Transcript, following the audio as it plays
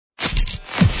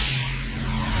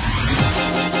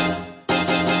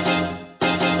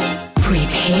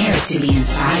to be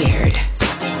inspired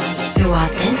through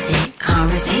authentic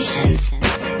conversations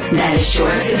that is sure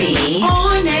to be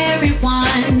on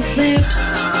everyone's lips.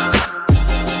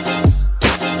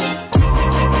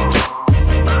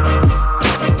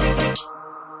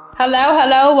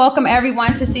 Hello. Welcome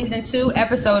everyone to season 2,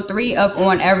 episode 3 of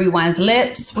On Everyone's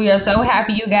Lips. We are so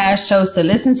happy you guys chose to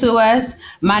listen to us.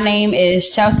 My name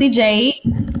is Chelsea Jade.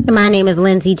 My name is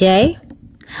Lindsay J.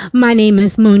 My name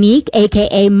is Monique,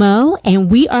 aka Mo,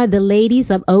 and we are the ladies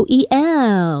of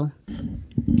OEL.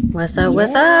 What's up?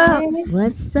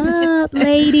 What's up,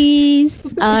 ladies?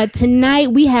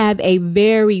 Tonight we have a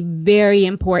very, very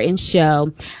important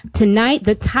show. Tonight,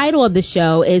 the title of the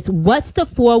show is What's the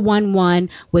 411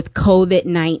 with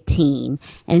COVID-19?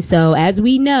 And so, as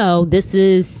we know, this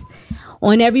is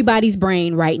on everybody's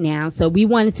brain right now. So we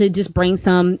wanted to just bring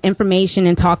some information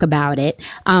and talk about it.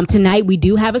 Tonight, we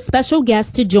do have a special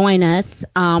guest to join us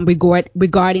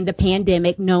regarding the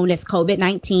pandemic known as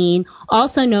COVID-19,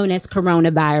 also known as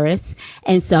coronavirus.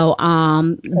 And so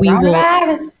we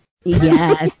will...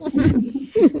 Yes.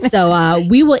 So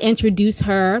we will introduce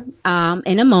her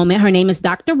in a moment. Her name is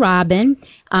Dr. Robin,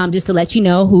 just to let you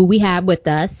know who we have with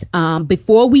us.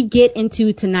 Before we get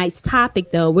into tonight's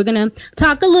topic, though, we're going to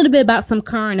talk a little bit about some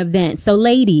current events. So,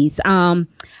 ladies, I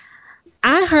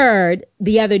heard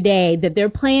the other day that they're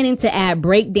planning to add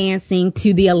breakdancing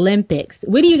to the Olympics.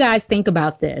 What do you guys think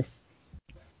about this?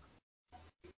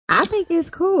 I think it's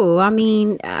cool. I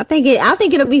mean, I think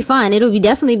it'll be fun. It'll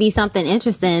definitely be something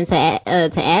interesting to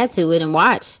add to it and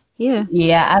watch. Yeah.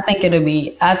 Yeah, I think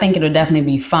it'll definitely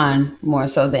be fun more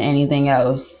so than anything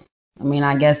else. I mean,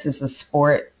 I guess it's a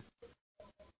sport.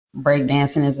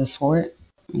 Breakdancing is a sport.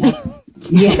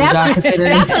 Yeah, that's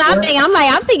what I'm thinking.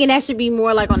 I'm thinking that should be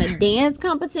more like on a dance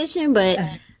competition, but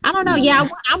I don't know. Yeah,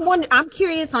 I'm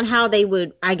curious on how they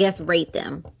would, I guess, rate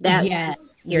them.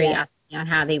 Curiosity on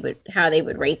how they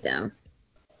would rate them.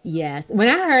 Yes. When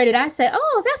I heard it, I said,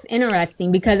 oh, that's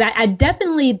interesting, because I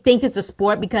definitely think it's a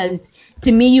sport, because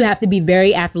to me, you have to be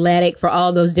very athletic for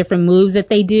all those different moves that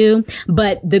they do.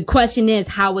 But the question is,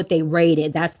 how would they rate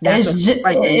it? Is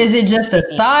it just a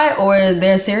thought, or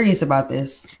they're serious about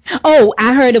this? Oh,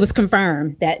 I heard it was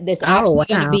confirmed that this actually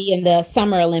going to be in the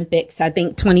Summer Olympics. I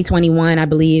think 2021, I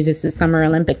believe, is the Summer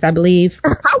Olympics, I believe.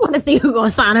 I want to see who's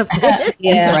going to sign up for this.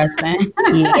 Interesting.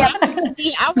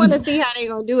 I want to see how they're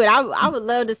going to do it. I would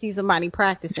love to see somebody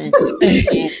practicing.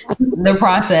 The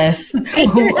process.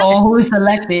 Who's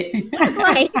selected.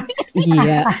 Right.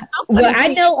 Yeah. Well,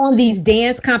 I know on these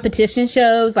dance competition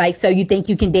shows, like So You Think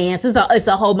You Can Dance, it's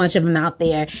a whole bunch of them out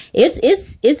there.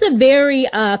 It's a very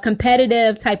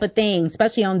competitive type of thing,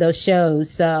 especially on those shows.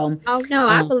 So. Oh no,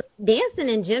 I believe dancing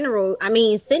in general. I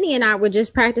mean, Sydney and I were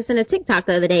just practicing a TikTok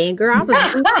the other day, and girl, I was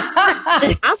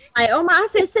like, oh my! I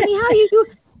said, Sydney, how you do?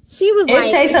 She was like,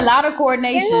 it takes a lot of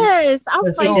coordination. Yes, I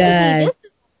was like, Sydney, this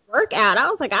is a workout. I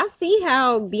was like, I see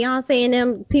how Beyonce and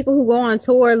them people who go on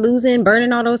tour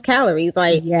burning all those calories.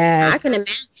 Like, I can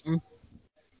imagine.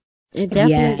 It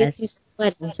definitely gets you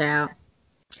sweating, child.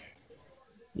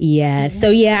 Yeah.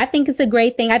 So, I think it's a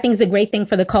great thing. I think it's a great thing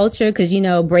for the culture, because,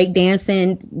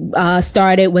 breakdancing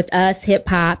started with us, hip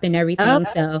hop and everything.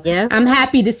 I'm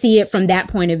happy to see it from that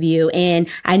point of view. And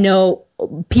I know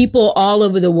people all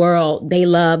over the world, they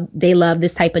love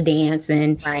this type of dance.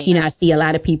 And, I see a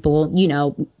lot of people,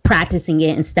 practicing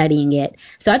it and studying it.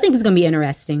 So I think it's going to be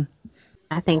interesting.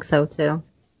 I think so, too.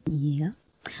 Yeah.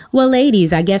 Well,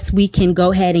 ladies, I guess we can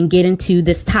go ahead and get into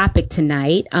this topic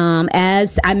tonight.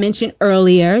 As I mentioned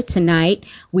earlier, tonight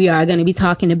we are going to be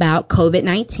talking about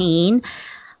COVID-19.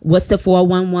 What's the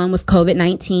 411 with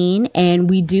COVID-19? And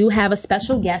we do have a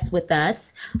special guest with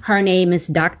us. Her name is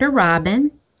Dr. Robin.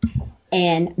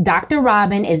 And Dr.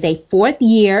 Robin is a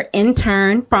 4th-year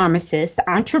intern pharmacist,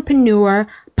 entrepreneur,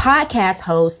 podcast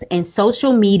host, and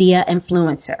social media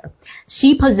influencer.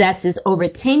 She possesses over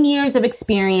 10 years of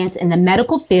experience in the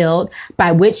medical field,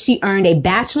 by which she earned a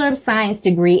Bachelor of Science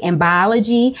degree in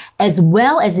biology, as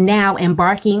well as now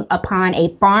embarking upon a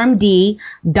PharmD,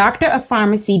 Doctor of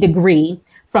Pharmacy degree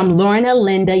from Lorna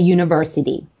Linda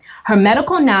University. Her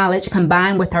medical knowledge,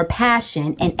 combined with her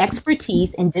passion and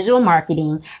expertise in digital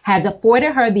marketing, has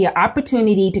afforded her the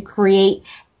opportunity to create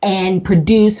and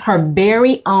produce her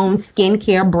very own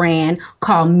skincare brand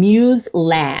called Muse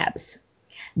Labs.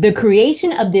 The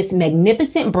creation of this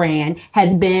magnificent brand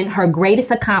has been her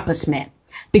greatest accomplishment,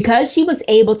 because she was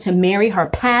able to marry her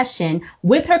passion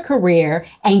with her career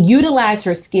and utilize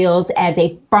her skills as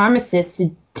a pharmacist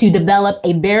to develop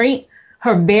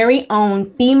her very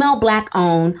own female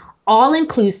Black-owned,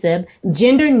 all-inclusive,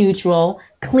 gender-neutral,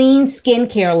 clean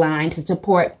skincare line to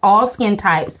support all skin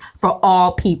types for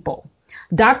all people.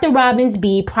 Dr. Robbins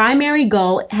Bee primary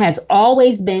goal has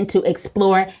always been to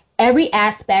explore every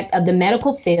aspect of the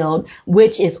medical field,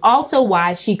 which is also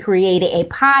why she created a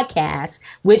podcast,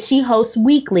 which she hosts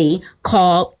weekly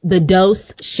called The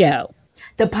Dose Show.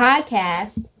 The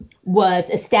podcast was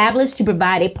established to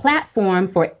provide a platform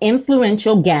for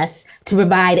influential guests to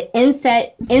provide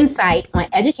insight on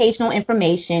educational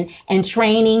information and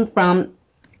training from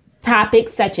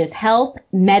topics such as health,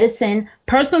 medicine,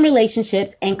 personal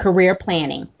relationships, and career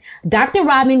planning. Dr.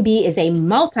 Robin Bee is a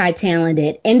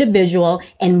multi-talented individual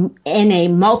in a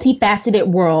multifaceted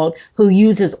world who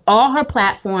uses all her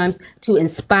platforms to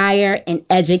inspire and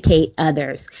educate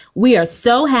others. We are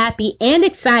so happy and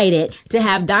excited to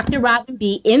have Dr. Robin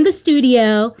Bee in the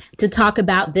studio to talk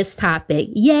about this topic.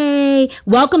 Yay!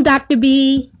 Welcome, Dr.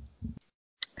 Bee.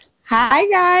 Hi,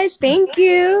 guys. Thank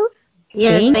you.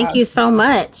 Yes, thank you so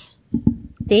much.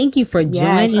 Thank you for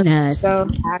joining us. So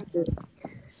happy.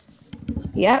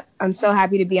 Yep, I'm so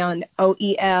happy to be on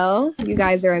OEL. You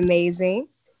guys are amazing.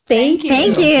 Thank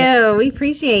you. We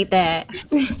appreciate that.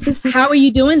 How are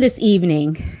you doing this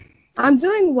evening? I'm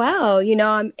doing well. You know,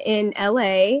 I'm in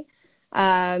LA.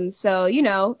 So, you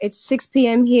know, it's 6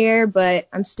 p.m. here, but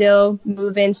I'm still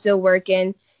moving, still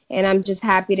working, and I'm just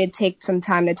happy to take some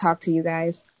time to talk to you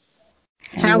guys.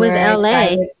 How is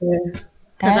LA?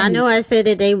 Because I know I said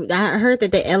that I heard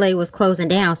that the LA was closing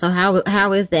down. So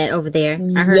how is that over there?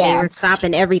 I heard they were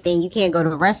stopping everything. You can't go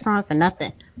to restaurants or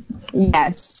nothing.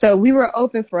 Yes. So we were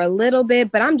open for a little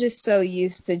bit, but I'm just so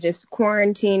used to just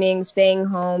quarantining, staying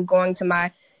home, going to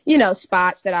my, you know,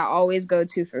 spots that I always go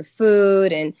to for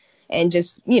food and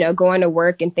just, you know, going to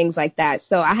work and things like that.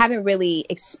 So I haven't really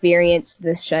experienced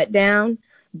the shutdown,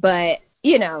 but,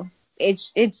 you know,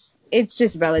 it's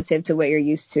just relative to what you're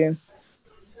used to.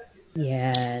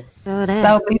 Yes.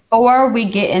 So before we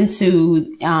get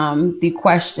into the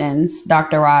questions,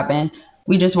 Dr. Robin,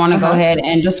 we just want to go ahead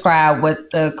and describe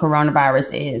what the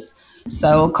coronavirus is.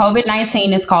 So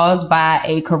COVID-19 is caused by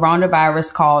a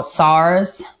coronavirus called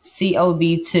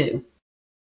SARS-CoV-2.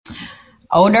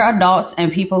 Older adults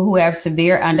and people who have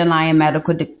severe underlying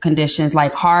medical conditions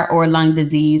like heart or lung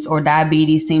disease or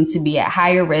diabetes seem to be at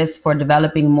higher risk for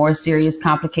developing more serious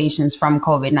complications from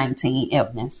COVID-19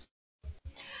 illness.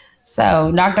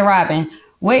 So, Dr. Robin,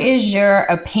 what is your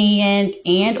opinion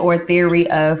and or theory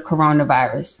of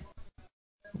coronavirus?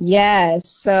 Yes,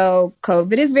 so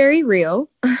COVID is very real.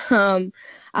 I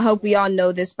hope we all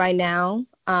know this by now.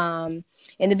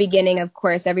 In the beginning, of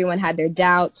course, everyone had their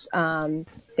doubts.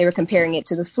 They were comparing it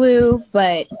to the flu,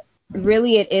 but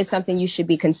really it is something you should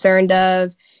be concerned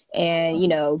of and, you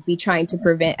know, be trying to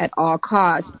prevent at all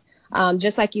costs.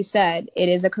 Just like you said, it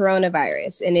is a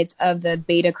coronavirus and it's of the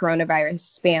beta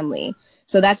coronavirus family.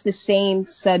 So that's the same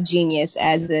subgenus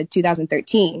as the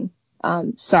 2013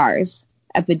 SARS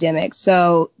epidemic.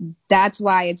 So that's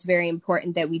why it's very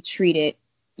important that we treat it,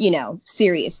 you know,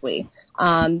 seriously.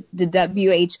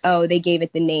 The WHO, they gave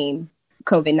it the name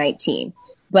COVID-19,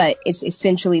 but it's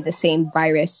essentially the same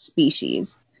virus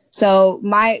species. So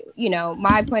my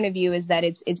point of view is that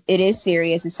it is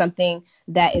serious. It's something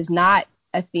that is not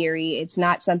a theory. It's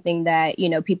not something that, you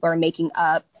know, people are making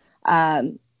up.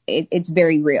 It's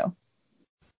very real.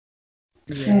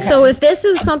 Yeah. So if this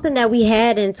is something that we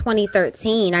had in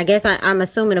 2013, I guess I'm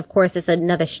assuming, of course, it's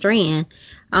another strain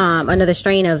of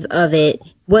it.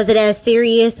 Was it as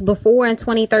serious before in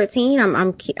 2013?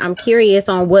 I'm curious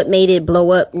on what made it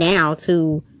blow up now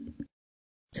to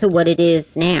what it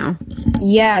is now.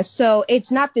 Yeah, so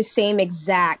it's not the same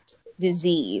exact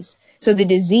disease. So the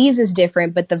disease is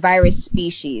different, but the virus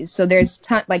species. So there's,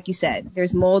 like you said,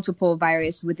 there's multiple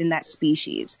virus within that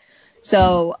species.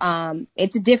 So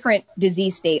it's a different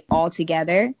disease state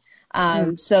altogether.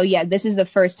 So yeah, this is the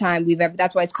first time we've ever,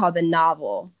 that's why it's called the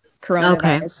novel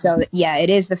coronavirus. Okay. So yeah,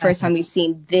 it is the first time we've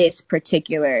seen this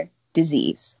particular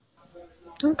disease.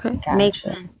 Okay. Gotcha. Makes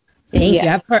sense. Thank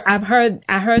you.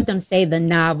 I heard them say the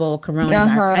novel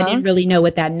coronavirus. I didn't really know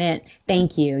what that meant.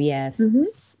 Thank you. Yes. Mm-hmm.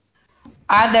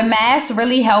 Are the masks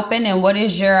really helping, and what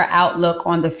is your outlook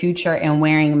on the future in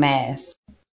wearing masks?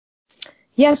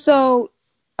 Yeah, so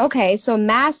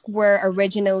masks were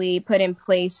originally put in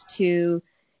place to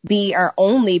be our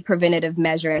only preventative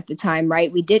measure at the time,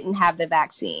 right? We didn't have the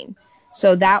vaccine.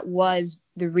 So that was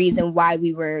the reason why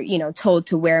we were, you know, told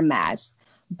to wear masks.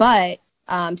 But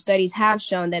studies have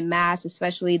shown that masks,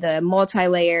 especially the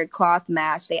multi-layered cloth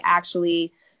masks, they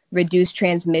actually reduce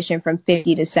transmission from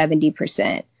 50 to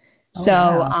 70%.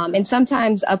 And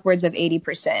sometimes upwards of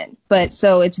 80%. But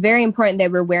so it's very important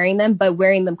that we're wearing them, but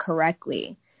wearing them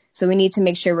correctly. So we need to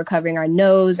make sure we're covering our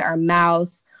nose, our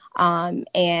mouth,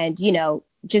 and, you know,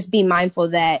 just be mindful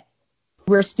that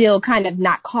we're still kind of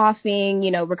not coughing,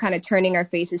 we're kind of turning our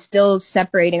faces, still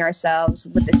separating ourselves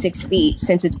with the 6 feet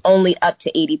since it's only up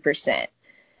to 80%.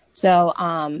 So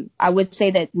I would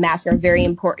say that masks are very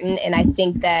important. And I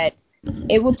think that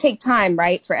it will take time,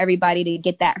 right, for everybody to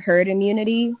get that herd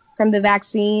immunity from the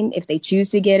vaccine if they choose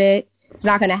to get it. It's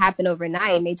not going to happen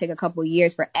overnight. It may take a couple of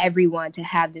years for everyone to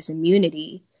have this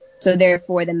immunity. So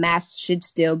therefore, the masks should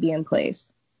still be in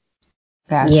place.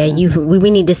 Gotcha. Yeah, we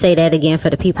need to say that again for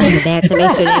the people in the back to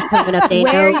make sure they're coming up their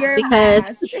nose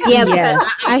because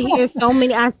I hear so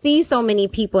many, I see so many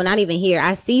people, not even here,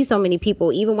 I see so many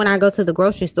people, even when I go to the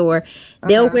grocery store,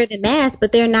 they'll wear the mask,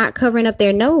 but they're not covering up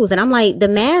their nose. And I'm like, the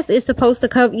mask is supposed to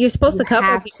cover, you're supposed to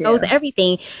cover your nose,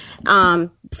 everything.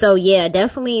 So yeah,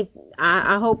 definitely,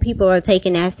 I hope people are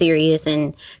taking that serious.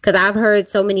 And cause I've heard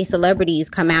so many celebrities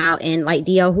come out, and like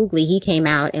D.L. Hughley, he came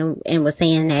out and was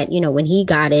saying that, when he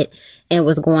got it, and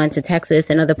was going to Texas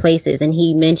and other places, and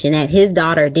he mentioned that his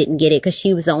daughter didn't get it because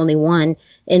she was the only one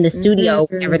in the studio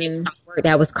whenever they was work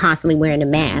that was constantly wearing a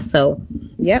mask. So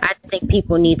I think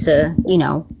people need to,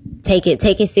 take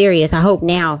it serious. I hope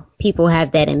now people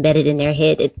have that embedded in their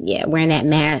head. Wearing that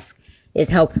mask is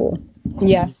helpful.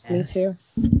 Yes, me too.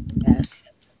 Yes.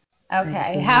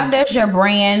 Okay. How does your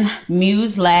brand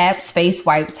Muse Labs face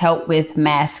wipes help with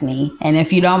maskne? And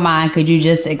if you don't mind, could you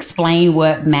just explain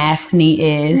what maskne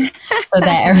is so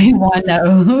that everyone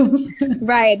knows?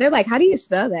 Right. They're like, how do you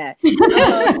spell that?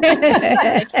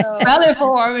 Spell it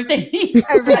for me.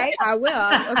 Right. I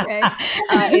will. Okay.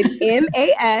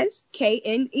 It's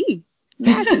MASKNE.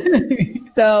 Maskne.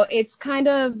 So it's kind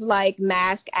of like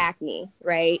mask acne,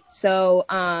 right? So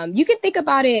you can think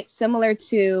about it similar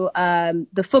to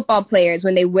the football players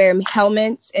when they wear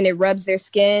helmets and it rubs their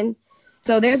skin.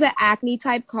 So there's an acne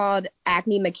type called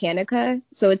acne mechanica.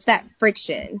 So it's that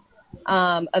friction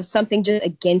of something just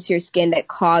against your skin that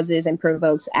causes and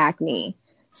provokes acne.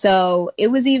 So it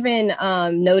was even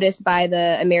noticed by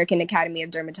the American Academy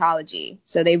of Dermatology.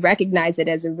 So they recognize it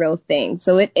as a real thing.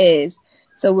 So it is.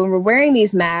 So when we're wearing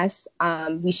these masks,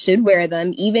 we should wear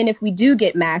them. Even if we do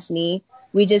get maskne,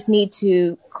 we just need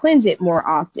to cleanse it more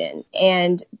often.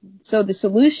 And so the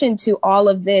solution to all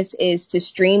of this is to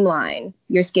streamline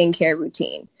your skincare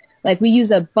routine. Like we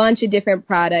use a bunch of different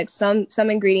products, some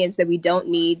ingredients that we don't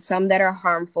need, some that are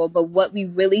harmful, but what we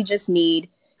really just need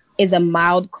is a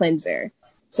mild cleanser.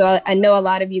 So I know a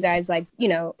lot of you guys, like,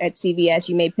 at CVS,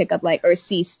 you may pick up like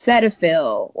see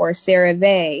Cetaphil or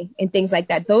CeraVe and things like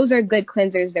that. Those are good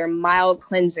cleansers. They're mild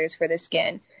cleansers for the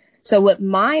skin. So what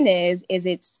mine is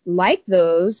it's like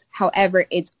those. However,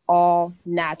 it's all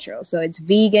natural. So it's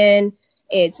vegan.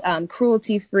 It's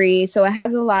cruelty free. So it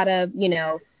has a lot of,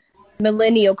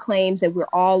 millennial claims that we're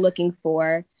all looking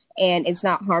for. And it's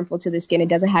not harmful to the skin. It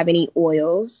doesn't have any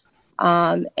oils.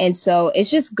 And so it's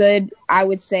just good. I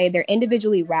would say they're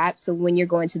individually wrapped. So when you're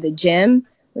going to the gym,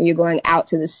 when you're going out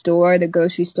to the store, the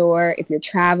grocery store, if you're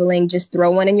traveling, just throw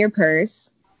one in your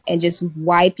purse and just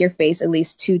wipe your face at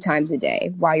least 2 times a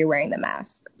day while you're wearing the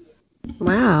mask.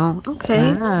 Wow.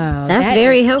 Okay. Wow. That's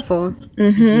very helpful.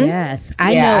 Mm-hmm. Yes.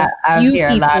 I know I hear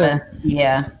a lot of,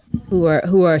 who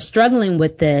are struggling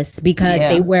with this because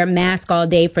they wear a mask all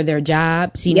day for their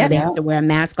jobs. They have to wear a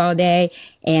mask all day,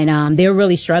 and they're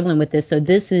really struggling with this. So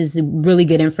this is really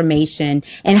good information.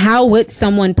 And how would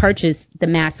someone purchase the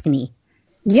maskne?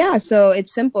 Yeah, so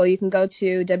it's simple. You can go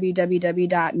to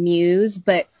www.muse,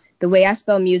 but the way I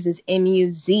spell Muse is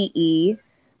MUZE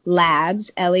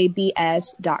labs,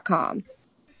 LABS.com.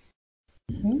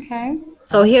 Okay.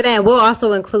 So hear that. We'll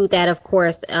also include that, of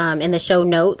course, in the show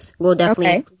notes. We'll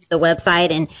definitely include the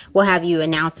website, and we'll have you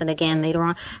announce it again later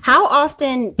on. How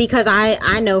often, because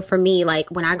I know for me, like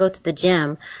when I go to the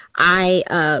gym,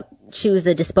 I choose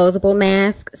a disposable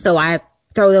mask. So I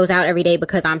throw those out every day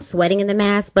because I'm sweating in the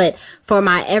mask. But for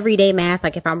my everyday mask,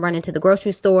 like if I'm running to the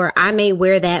grocery store, I may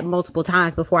wear that multiple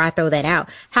times before I throw that out.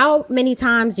 How many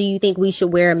times do you think we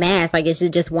should wear a mask? Like, is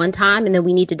it just one time and then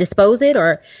we need to dispose it?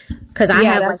 Or because I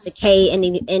have like the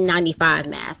N95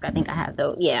 mask. I think I have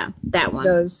those. Yeah, that one.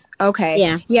 Those.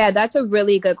 Okay. Yeah, that's a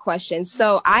really good question.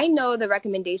 So I know the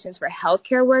recommendations for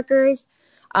healthcare workers.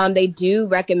 They do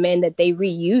recommend that they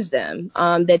reuse them,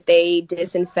 that they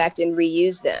disinfect and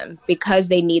reuse them because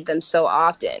they need them so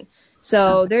often.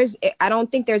 So I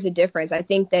don't think there's a difference. I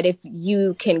think that if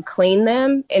you can clean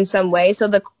them in some way, so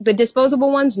the disposable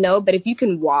ones, no, but if you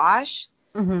can wash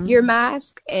your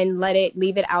mask and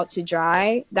leave it out to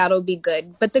dry, that'll be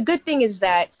good. But the good thing is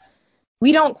that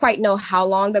we don't quite know how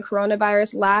long the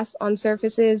coronavirus lasts on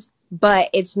surfaces, but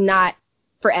it's not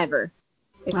forever.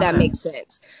 If that makes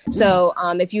sense. So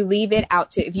if you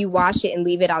if you wash it and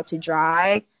leave it out to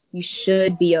dry, you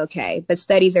should be okay. But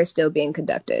studies are still being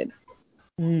conducted.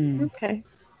 Okay.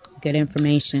 Good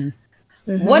information.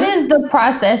 Mm-hmm. What is the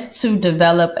process to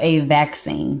develop a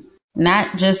vaccine?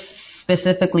 Not just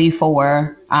specifically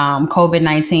for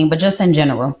COVID-19, but just in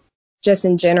general. Just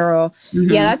in general.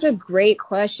 Mm-hmm. Yeah, that's a great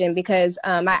question because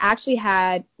I actually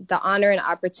had the honor and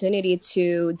opportunity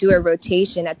to do a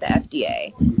rotation at the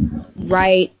FDA,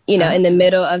 right? In the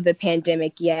middle of the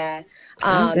pandemic. Yeah.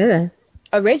 Good.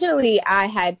 Originally, I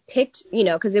had picked,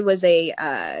 because it was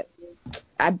I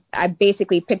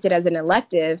basically picked it as an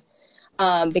elective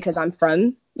because I'm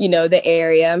from, the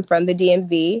area. I'm from the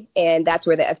DMV, and that's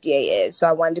where the FDA is. So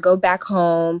I wanted to go back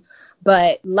home.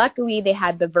 But luckily, they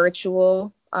had the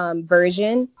virtual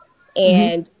version.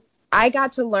 And I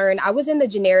got to learn. I was in the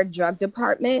generic drug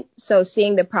department, so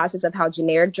seeing the process of how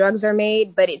generic drugs are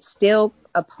made, but it still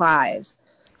applies.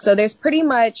 So there's pretty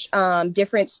much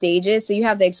different stages. So you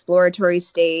have the exploratory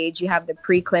stage, you have the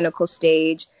preclinical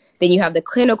stage, then you have the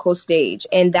clinical stage.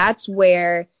 And that's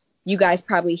where you guys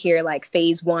probably hear like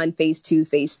phase 1, phase 2,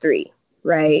 phase 3,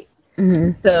 right?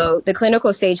 Mm-hmm. So the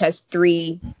clinical stage has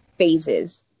 3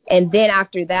 phases. And then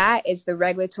after that, it's the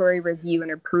regulatory review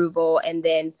and approval, and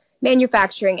then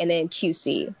manufacturing, and then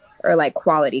QC, or like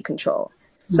quality control.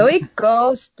 Mm-hmm. So it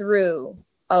goes through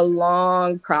a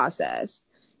long process.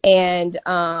 And,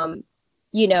 on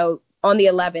the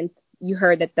 11th, you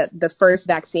heard that the first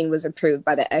vaccine was approved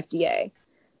by the FDA.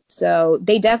 So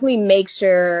they definitely make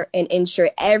sure and ensure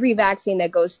every vaccine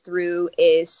that goes through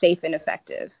is safe and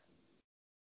effective.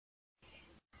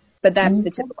 But that's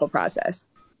the typical process.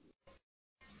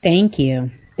 Thank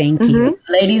you. Thank you.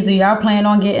 Ladies, do y'all plan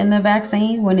on getting the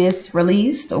vaccine when it's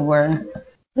released, or?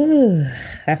 Ooh,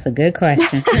 that's a good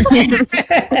question. What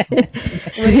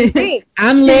do you think?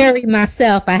 I'm leery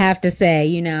myself, I have to say.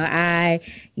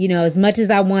 As much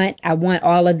as I want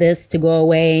all of this to go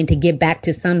away and to get back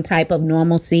to some type of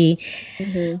normalcy.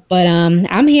 Mm-hmm. But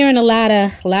I'm hearing a lot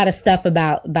of stuff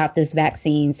about this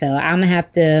vaccine, so I'm gonna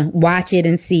have to watch it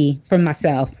and see for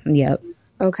myself. Yep.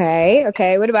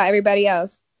 Okay. What about everybody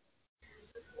else?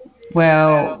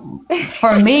 Well,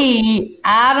 for me,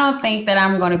 I don't think that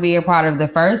I'm going to be a part of the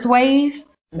first wave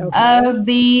of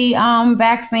the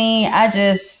vaccine.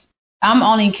 I'm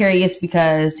only curious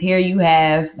because here you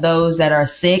have those that are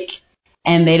sick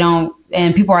and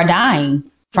people are dying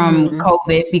from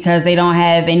COVID because they don't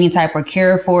have any type of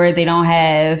cure for it. They don't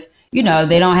have, they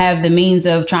don't have the means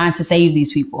of trying to save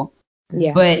these people.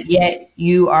 Yeah. But yet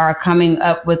you are coming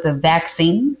up with a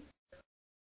vaccine.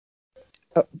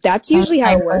 That's usually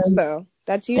how it works, though.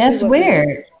 That's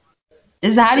weird.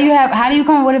 How do you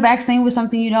come up with a vaccine with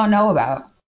something you don't know about?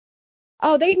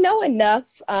 Oh, they know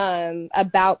enough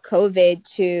about COVID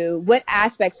to. What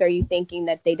aspects are you thinking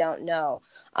that they don't know?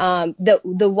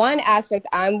 The one aspect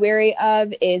I'm wary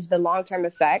of is the long-term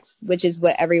effects, which is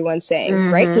what everyone's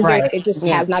saying, right? Because it just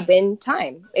has not been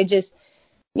time. It just,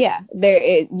 you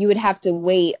would have to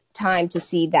wait time to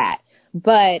see that.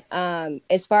 But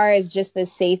as far as just the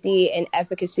safety and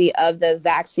efficacy of the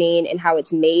vaccine and how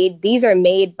it's made, these are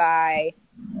made by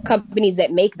companies that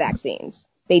make vaccines.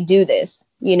 They do this,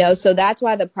 so that's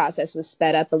why the process was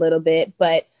sped up a little bit.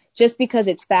 But just because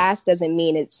it's fast doesn't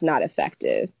mean it's not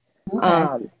effective.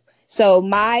 Okay. So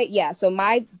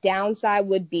my downside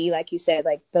would be, like you said,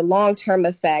 like the long-term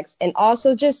effects, and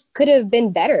also just could have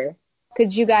been better.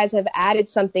 Could you guys have added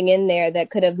something in there that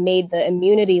could have made the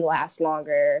immunity last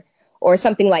longer? Or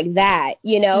something like that,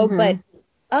 But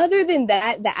other than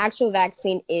that, the actual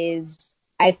vaccine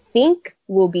I think,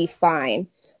 will be fine.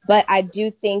 But I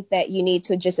do think that you need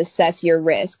to just assess your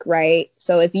risk, right?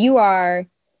 So if you are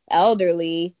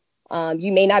elderly,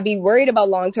 you may not be worried about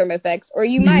long-term effects, or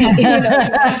you might,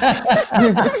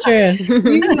 That's true.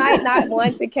 You might not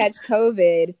want to catch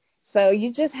COVID. So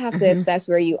you just have to assess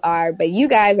where you are. But you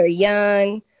guys are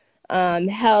young.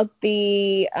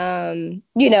 Healthy, so,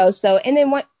 and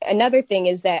then another thing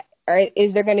is that,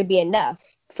 is there going to be enough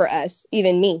for us,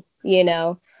 even me,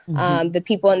 the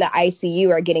people in the ICU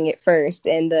are getting it first,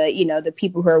 and the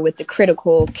people who are with the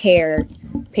critical care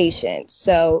patients.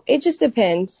 So it just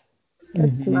depends.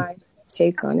 That's my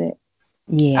take on it.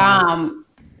 Yeah.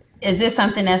 Is this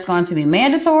something that's going to be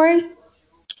mandatory?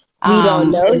 We don't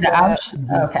know that.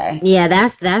 Okay. Yeah,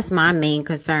 that's my main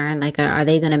concern. Like, are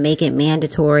they going to make it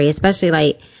mandatory? Especially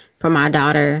like for my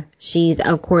daughter, she's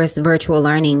of course virtual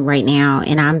learning right now,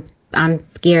 and I'm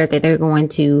scared that they're going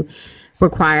to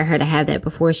require her to have that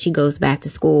before she goes back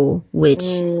to school, which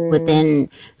would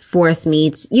then force me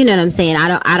to, you know what I'm saying?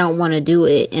 I don't want to do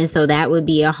it, and so that would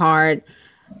be a hard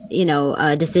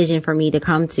decision for me to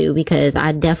come to, because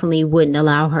I definitely wouldn't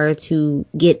allow her to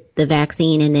get the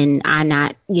vaccine and then I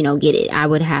not, get it. I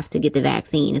would have to get the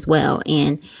vaccine as well.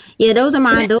 And yeah, those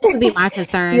would be my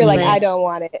concerns. You're like, I don't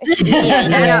want it.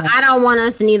 Yeah, I don't want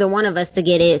us, neither one of us, to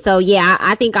get it. So yeah,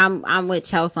 I think I'm with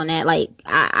Chelsea on that. Like,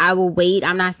 I will wait.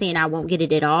 I'm not saying I won't get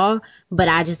it at all, but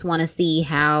I just want to see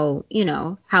how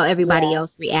everybody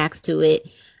else reacts to it.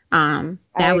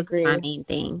 That would be my main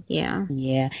thing. Yeah.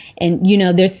 Yeah. And,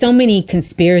 there's so many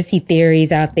conspiracy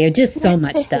theories out there, just so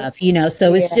much stuff,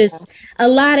 so it's just a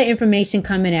lot of information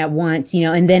coming at once,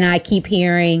 and then I keep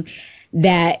hearing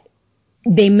that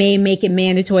they may make it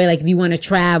mandatory. Like if you want to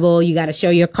travel, you got to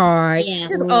show your card. Yeah.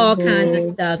 There's all kinds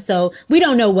of stuff. So we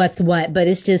don't know what's what, but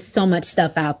it's just so much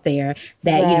stuff out there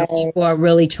that, people are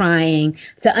really trying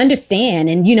to understand.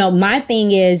 And, my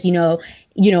thing is,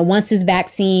 once this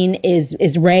vaccine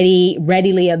is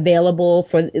readily available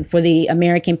for the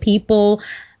American people,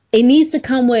 it needs to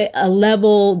come with a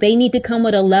level. They need to come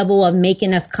with a level of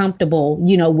making us comfortable,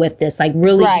 with this, like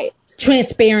really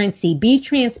transparency. Be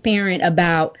transparent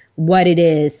about what it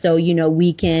is, so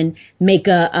we can make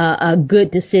a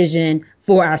good decision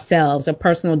for ourselves, a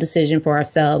personal decision for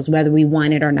ourselves, whether we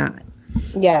want it or not.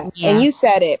 Yeah. And you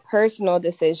said it, personal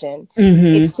decision.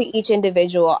 It's to each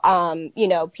individual.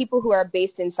 People who are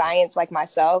based in science like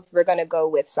myself, we're going to go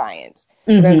with science.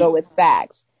 We're going to go with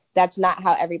facts. That's not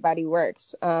how everybody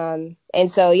works. And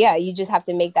so, you just have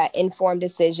to make that informed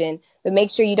decision, but make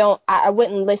sure you don't, I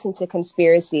wouldn't listen to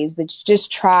conspiracies, but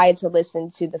just try to listen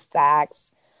to the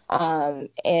facts. And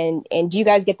do you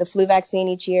guys get the flu vaccine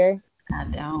each year? I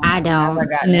don't. I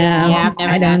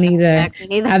don't either.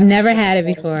 I've never had it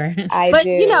before.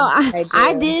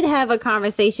 I did have a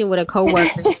conversation with a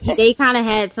coworker. They kind of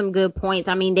had some good points.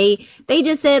 I mean, they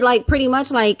just said, like, pretty much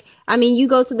like, I mean, you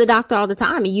go to the doctor all the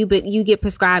time and you get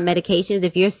prescribed medications.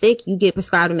 If you're sick, you get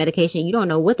prescribed a medication. You don't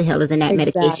know what the hell is in that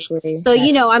medication. So,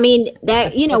 I mean,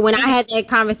 that, when I had that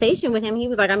conversation with him, he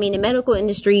was like, I mean, the medical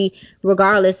industry,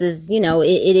 regardless, is,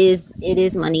 it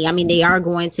is money. I mean, they are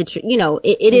going to,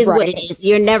 it is what it is.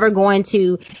 You're never going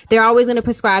to, they're always going to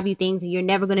prescribe you things and you're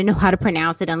never going to know how to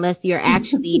pronounce it unless you're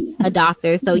actually a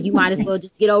doctor. So you might as well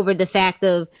just get over the fact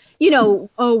of, well,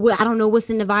 I don't know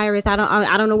what's in the virus. I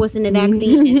don't know what's in the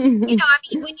vaccine. I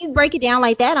mean, when you break it down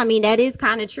like that, I mean, that is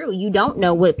kind of true. You don't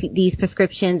know what these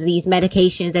prescriptions, these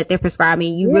medications that they're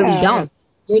prescribing, you really don't.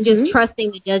 You're just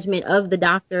trusting the judgment of the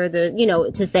doctor,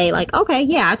 to say like, okay,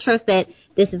 yeah, I trust that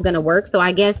this is going to work. So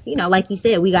I guess, like you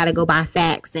said, we got to go by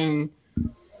facts and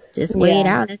just weigh it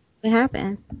out and see what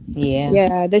happens. Yeah.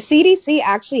 Yeah. The CDC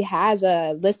actually has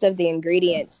a list of the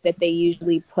ingredients that they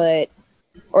usually put,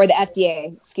 or the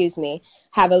FDA, excuse me,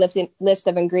 have a list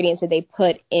of ingredients that they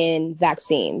put in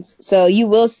vaccines. So you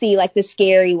will see like the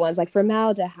scary ones like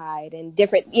formaldehyde and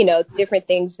different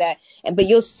things but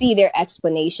you'll see their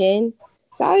explanation.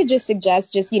 So I would just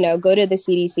suggest go to the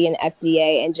CDC and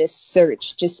FDA and just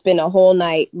search, just spend a whole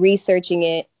night researching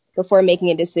it before making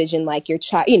a decision like your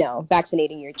child,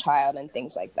 vaccinating your child and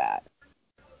things like that.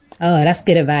 Oh, that's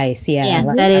good advice. Yeah,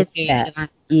 that is good advice.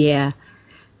 Yeah.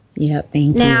 Yep, thank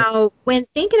you. Now, when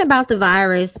thinking about the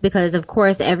virus, because of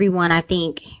course everyone, I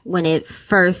think when it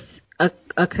first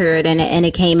occurred and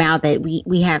it came out that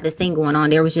we have this thing going on,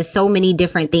 there was just so many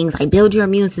different things like build your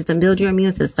immune system.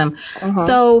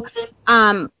 So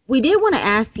we did want to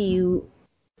ask you,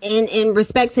 in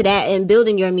respect to that and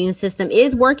building your immune system,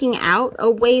 is working out a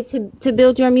way to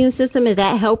build your immune system? Is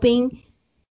that helping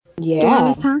during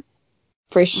this time?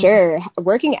 For sure.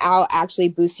 Working out actually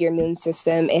boosts your immune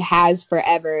system. It has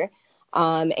forever.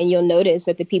 And you'll notice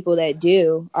that the people that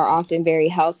do are often very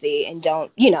healthy and don't,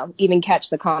 even catch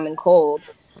the common cold.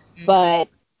 But,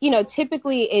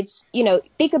 typically it's,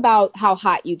 think about how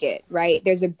hot you get, right?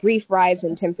 There's a brief rise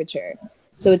in temperature.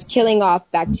 So it's killing off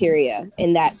bacteria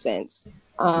in that sense.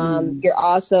 You're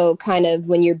also kind of,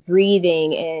 when you're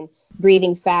breathing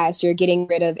fast, you're getting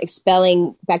rid of,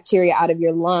 expelling bacteria out of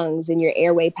your lungs and your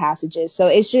airway passages. So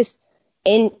it's just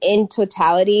in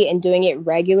totality, and doing it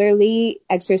regularly,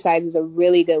 exercise is a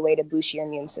really good way to boost your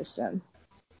immune system.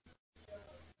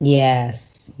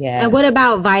 Yes. And what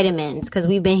about vitamins? Because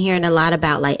we've been hearing a lot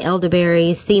about like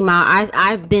elderberries, sea moss.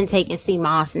 I've been taking sea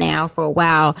moss now for a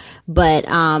while, but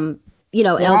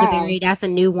elderberry, that's a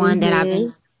new one that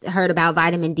I've heard about.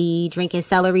 Vitamin D, drinking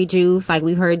celery juice, like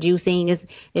we've heard juicing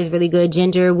is really good.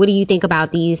 Ginger. What do you think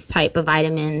about these type of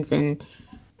vitamins and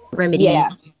remedies? Yeah.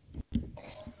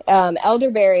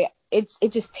 Elderberry, it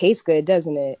just tastes good,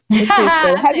 doesn't it? It tastes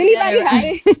good. Has anybody had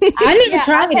it? I need to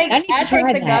try it. I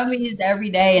take the gummies every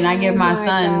day, and I give my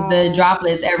son the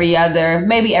droplets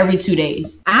maybe every 2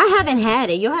 days. I haven't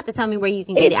had it. You'll have to tell me where you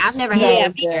can get it. I've never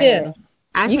had it. Me too.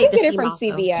 You can get it from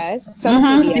CVS.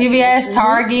 CVS,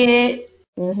 Target.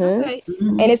 Okay.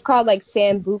 And it's called like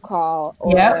Sambucol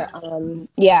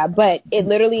but it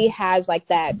literally has like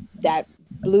that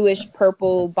bluish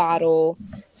purple bottle,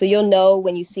 so you'll know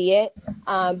when you see it.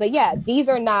 But yeah, these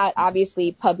are not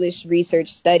obviously published research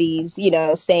studies,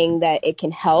 saying that it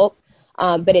can help.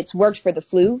 But it's worked for the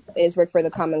flu. It's worked for the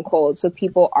common cold. So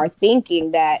people are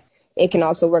thinking that it can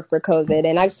also work for COVID.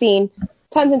 And I've seen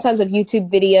tons and tons of YouTube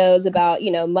videos about,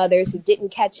 mothers who didn't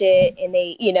catch it, and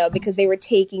they, because they were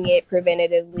taking it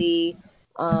preventatively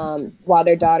while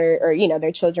their daughter or,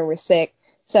 their children were sick.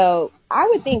 So I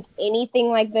would think anything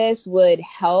like this would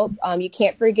help. You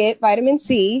can't forget vitamin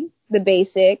C, the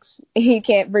basics. You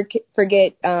can't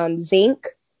forget zinc.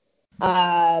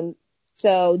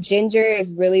 So ginger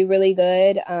is really, really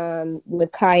good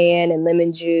with cayenne and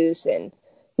lemon juice. And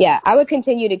yeah, I would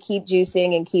continue to keep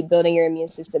juicing and keep building your immune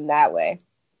system that way.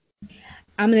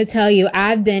 I'm going to tell you,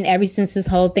 I've been, ever since this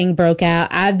whole thing broke out,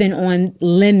 I've been on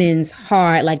lemons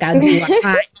hard. Like I do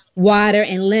hot water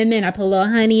and lemon. I put a little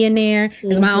honey in there.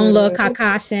 It's my own little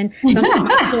concoction. Sometimes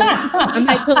I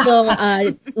might put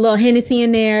a little Hennessy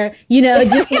in there,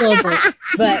 just a little bit.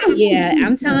 But yeah,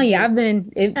 I'm telling you,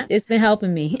 it's been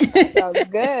helping me. Sounds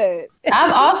good.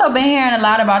 I've also been hearing a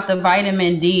lot about the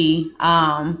vitamin D.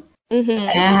 And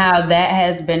how that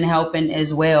has been helping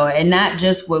as well. And not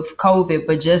just with COVID,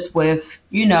 but just with,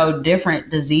 different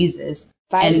diseases.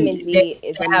 Vitamin D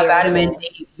is a miracle. Vitamin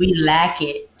D, we lack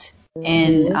it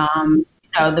in,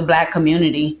 the Black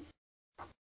community.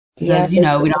 Because, we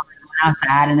don't go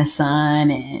outside in the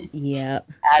sun. And,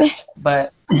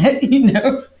 but,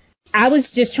 I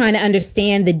was just trying to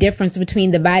understand the difference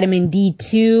between the vitamin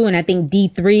D2 and I think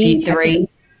D3. D3.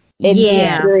 It's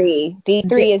D3.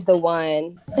 D3 is the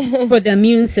one. For the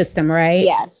immune system, right?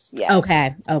 Yes.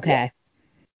 Okay. Yeah.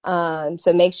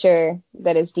 So make sure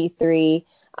that it's D3.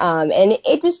 And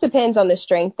it just depends on the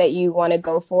strength that you want to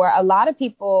go for. A lot of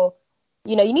people,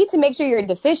 you need to make sure you're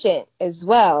deficient as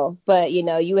well. But,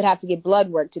 you would have to get blood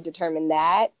work to determine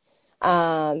that.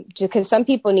 Just because some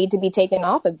people need to be taken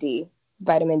off of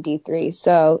vitamin D3.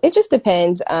 So it just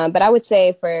depends. But I would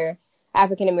say for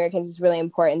African Americans, it's really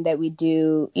important that we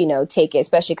do, take it,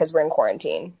 especially because we're in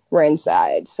quarantine. We're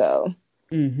inside. So,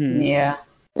 yeah.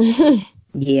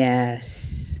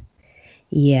 Yes.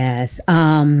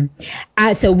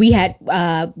 So we had,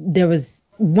 there was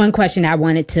one question I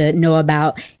wanted to know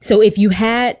about. So if you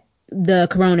had the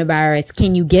coronavirus,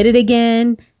 can you get it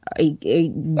again? Okay.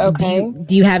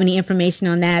 Do you have any information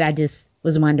on that? I just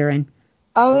was wondering.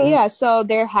 Oh, yeah. So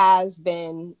there has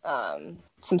been,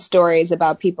 some stories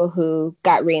about people who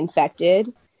got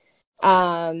reinfected,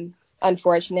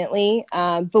 unfortunately.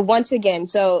 But once again,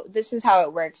 so this is how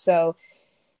it works. So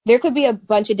there could be a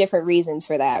bunch of different reasons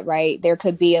for that, right? There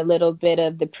could be a little bit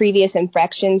of the previous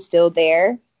infection still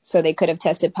there, so they could have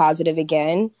tested positive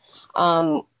again.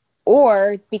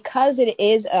 Or because it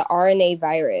is a RNA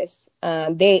virus,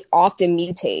 they often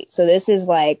mutate. So this is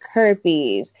like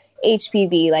herpes,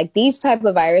 HPV, like these type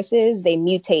of viruses, they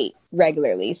mutate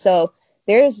regularly. So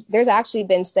there's actually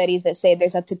been studies that say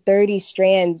there's up to 30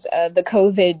 strands of the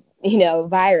COVID,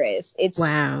 virus.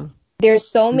 Wow. There's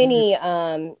so many,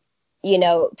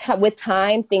 with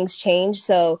time things change.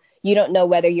 So you don't know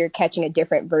whether you're catching a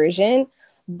different version.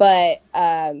 But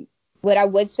what I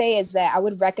would say is that I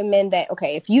would recommend that,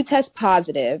 okay, if you test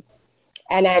positive,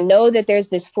 and I know that there's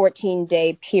this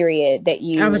 14-day period that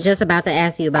you... I was just about to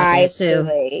ask you about that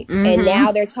too. And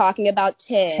now they're talking about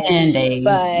 10 days.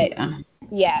 But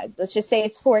yeah, let's just say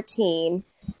it's 14.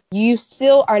 You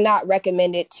still are not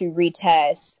recommended to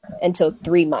retest until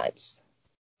 3 months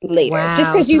later. Wow,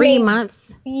 just because 3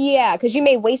 months? Yeah, because you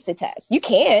may waste a test. You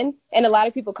can. And a lot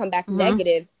of people come back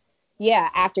negative. Yeah,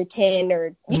 after 10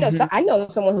 or, so I know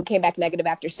someone who came back negative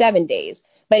after 7 days.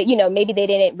 But, maybe they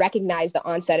didn't recognize the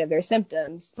onset of their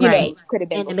symptoms. Right. Could have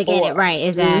been in the before. beginning. Right,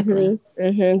 exactly.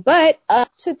 But up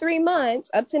to 3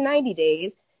 months, up to 90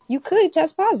 days, you could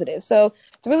test positive. So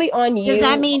it's really on you. Does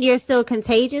that mean you're still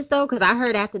contagious, though? Because I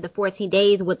heard after the 14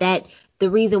 days, the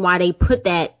reason why they put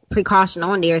that precaution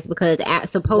on there is because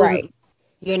supposedly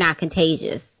you're not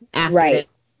contagious after the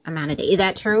amount of days. Is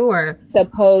that true? Or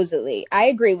supposedly? I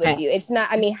agree with you. It's not,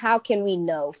 how can we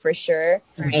know for sure?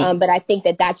 Right. But I think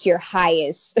that that's your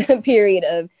highest period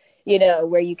of,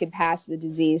 where you could pass the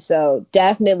disease. So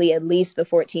definitely at least the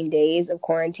 14 days of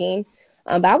quarantine.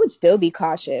 But I would still be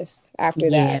cautious after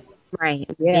that. Right.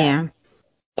 Yeah.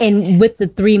 And with the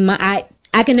 3 months,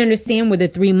 I can understand where the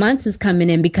 3 months is coming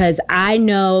in, because I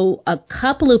know a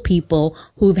couple of people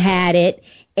who've had it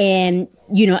And,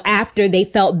 you know, after they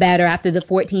felt better, after the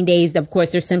 14 days, of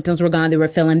course, their symptoms were gone. They were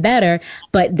feeling better,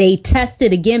 but they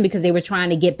tested again because they were trying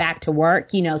to get back to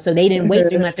work, you know, so they didn't wait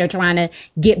 3 months. They're trying to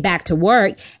get back to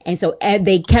work. And so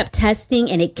they kept testing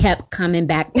and it kept coming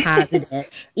back positive,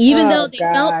 even though they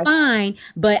felt fine.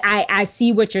 But I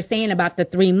see what you're saying about the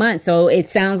 3 months. So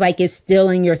it sounds like it's still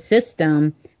in your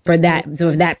system for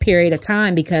that period of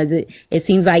time, because it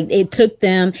seems like it took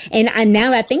them, and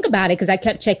now that I think about it, because I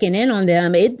kept checking in on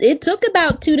them, it took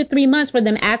about 2 to 3 months for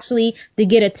them actually to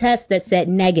get a test that said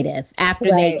negative after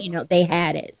they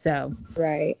had it. So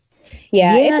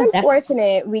yeah, it's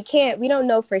unfortunate. We don't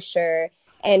know for sure.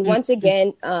 And once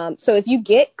again, so if you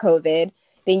get COVID,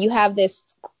 then you have this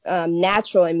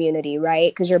natural immunity,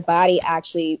 right? Because your body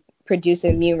actually produce an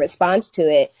immune response to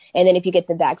it. And then if you get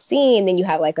the vaccine, then you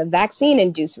have like a vaccine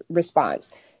induced response.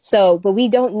 So, but we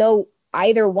don't know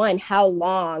either one how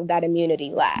long that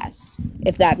immunity lasts,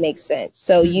 if that makes sense.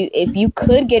 So if you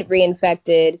could get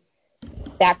reinfected,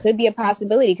 that could be a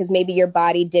possibility, because maybe your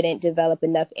body didn't develop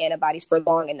enough antibodies for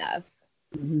long enough.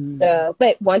 So,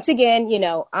 but once again, you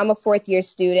know, I'm a 4th year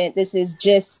student. This is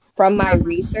just from my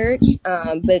research.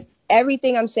 But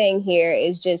everything I'm saying here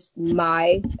is just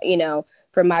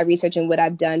from my research and what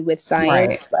I've done with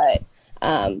science. Right.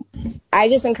 But I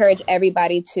just encourage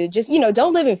everybody to just, you know,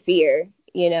 don't live in fear,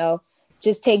 you know,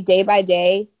 just take day by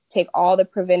day, take all the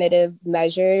preventative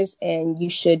measures, and you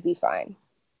should be fine.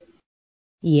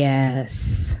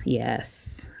 Yes,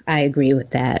 I agree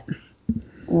with that.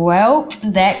 Well,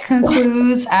 that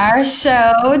concludes our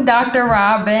show. Dr.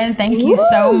 Robin, thank you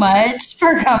so much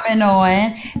for coming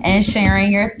on and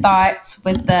sharing your thoughts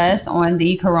with us on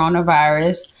the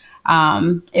coronavirus.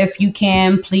 If you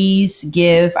can, please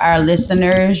give our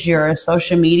listeners your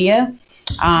social media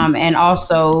and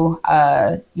also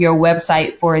your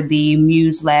website for the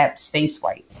Muse Lab Space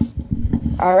Wipes.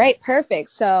 All right, perfect.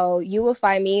 So you will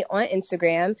find me on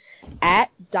Instagram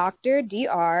at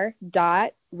dr.robin,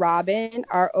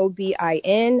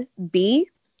 ROBINB,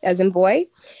 as in boy.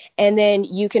 And then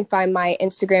you can find my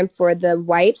Instagram for the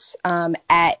wipes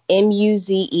at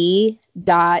muze.labs,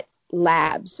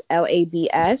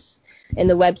 LABS. And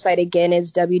the website again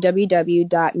is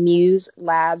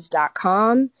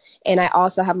www.muselabs.com. And I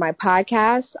also have my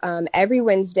podcast every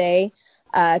Wednesday,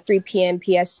 3 p.m.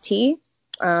 PST.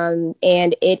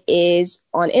 And it is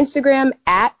on Instagram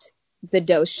at The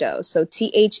Dose Show. So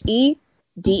TheDoseShow.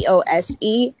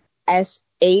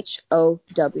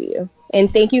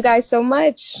 And thank you guys so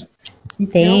much.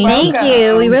 Thank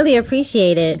you. We really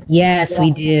appreciate it. Yes,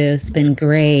 we do. It's been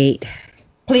great.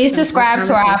 Please subscribe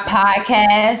to our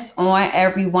podcast on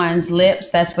Everyone's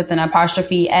Lips, that's with an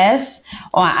apostrophe S,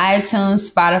 on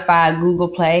iTunes, Spotify, Google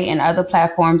Play, and other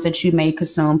platforms that you may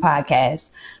consume podcasts.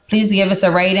 Please give us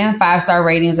a rating. 5-star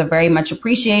ratings are very much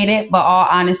appreciated, but all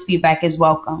honest feedback is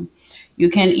welcome. You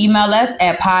can email us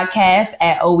at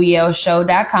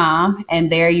podcast@oelshow.com,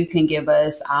 and there you can give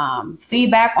us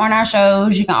feedback on our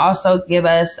shows. You can also give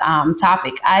us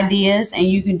topic ideas, and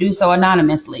you can do so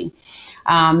anonymously.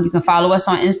 You can follow us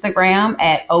on Instagram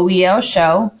at OEL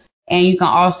Show, and you can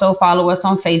also follow us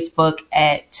on Facebook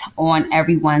at On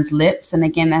Everyone's Lips, and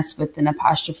again, that's with an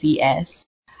apostrophe S.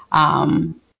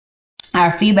 Our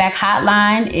feedback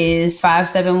hotline is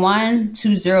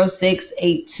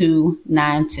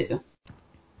 571-206-8292.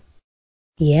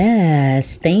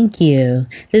 Yes, thank you.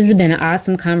 This has been an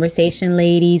awesome conversation,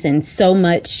 ladies, and so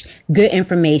much good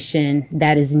information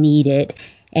that is needed.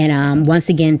 And once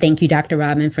again, thank you, Dr.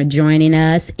 Robin, for joining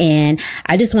us. And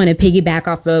I just want to piggyback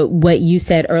off of what you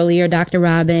said earlier, Dr.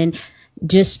 Robin.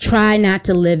 Just try not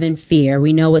to live in fear.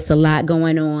 We know it's a lot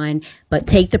going on, but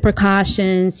take the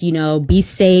precautions, you know, be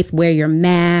safe, wear your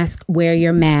mask,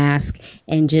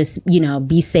 and just, you know,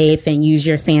 be safe and use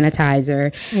your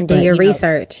sanitizer. And do your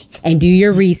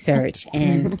research.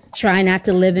 And try not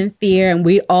to live in fear. And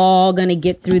we all going to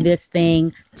get through this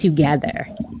thing together.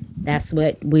 That's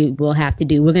what we will have to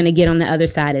do. We're going to get on the other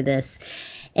side of this.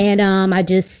 And I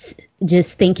just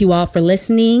thank you all for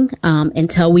listening.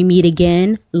 Until we meet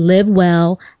again, live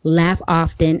well, laugh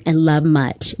often, and love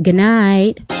much. Good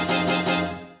night.